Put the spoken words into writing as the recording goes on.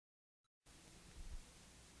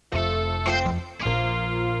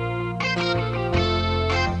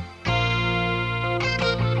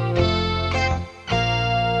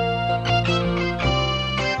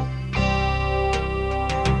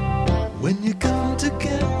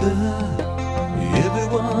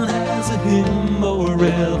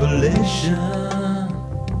revelation,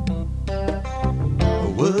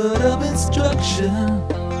 a word of instruction,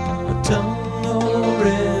 a tongue or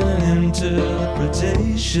an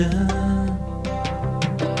interpretation.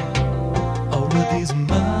 All of these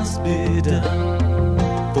must be done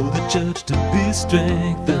for the church to be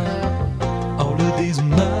strengthened. All of these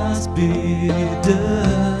must be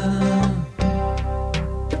done.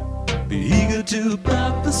 Be eager to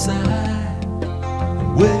prophesy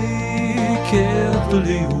and weigh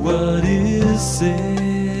carefully what is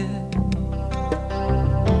said.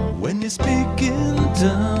 When you speak in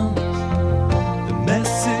tongues, the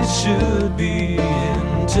message should be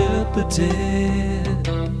interpreted.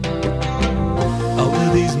 All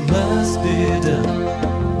of these must be done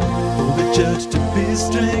for the church to be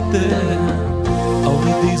strengthened. All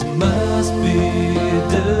of these must be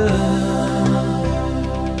done.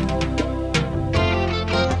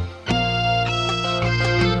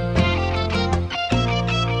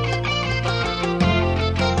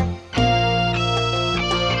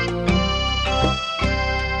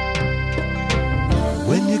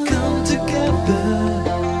 When you come together,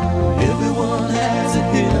 everyone has a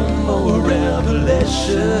hymn or a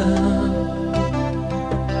revelation,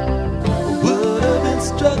 a word of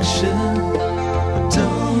instruction, a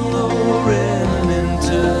tongue or an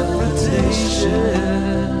interpretation.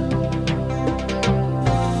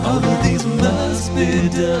 All of these must be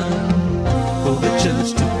done for the church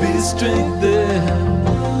to be strengthened.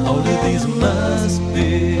 All of these must be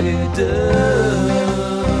done.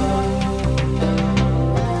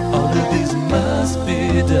 Must be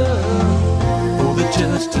done for the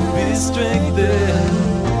church to be strengthened.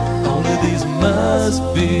 All of these must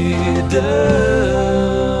be done.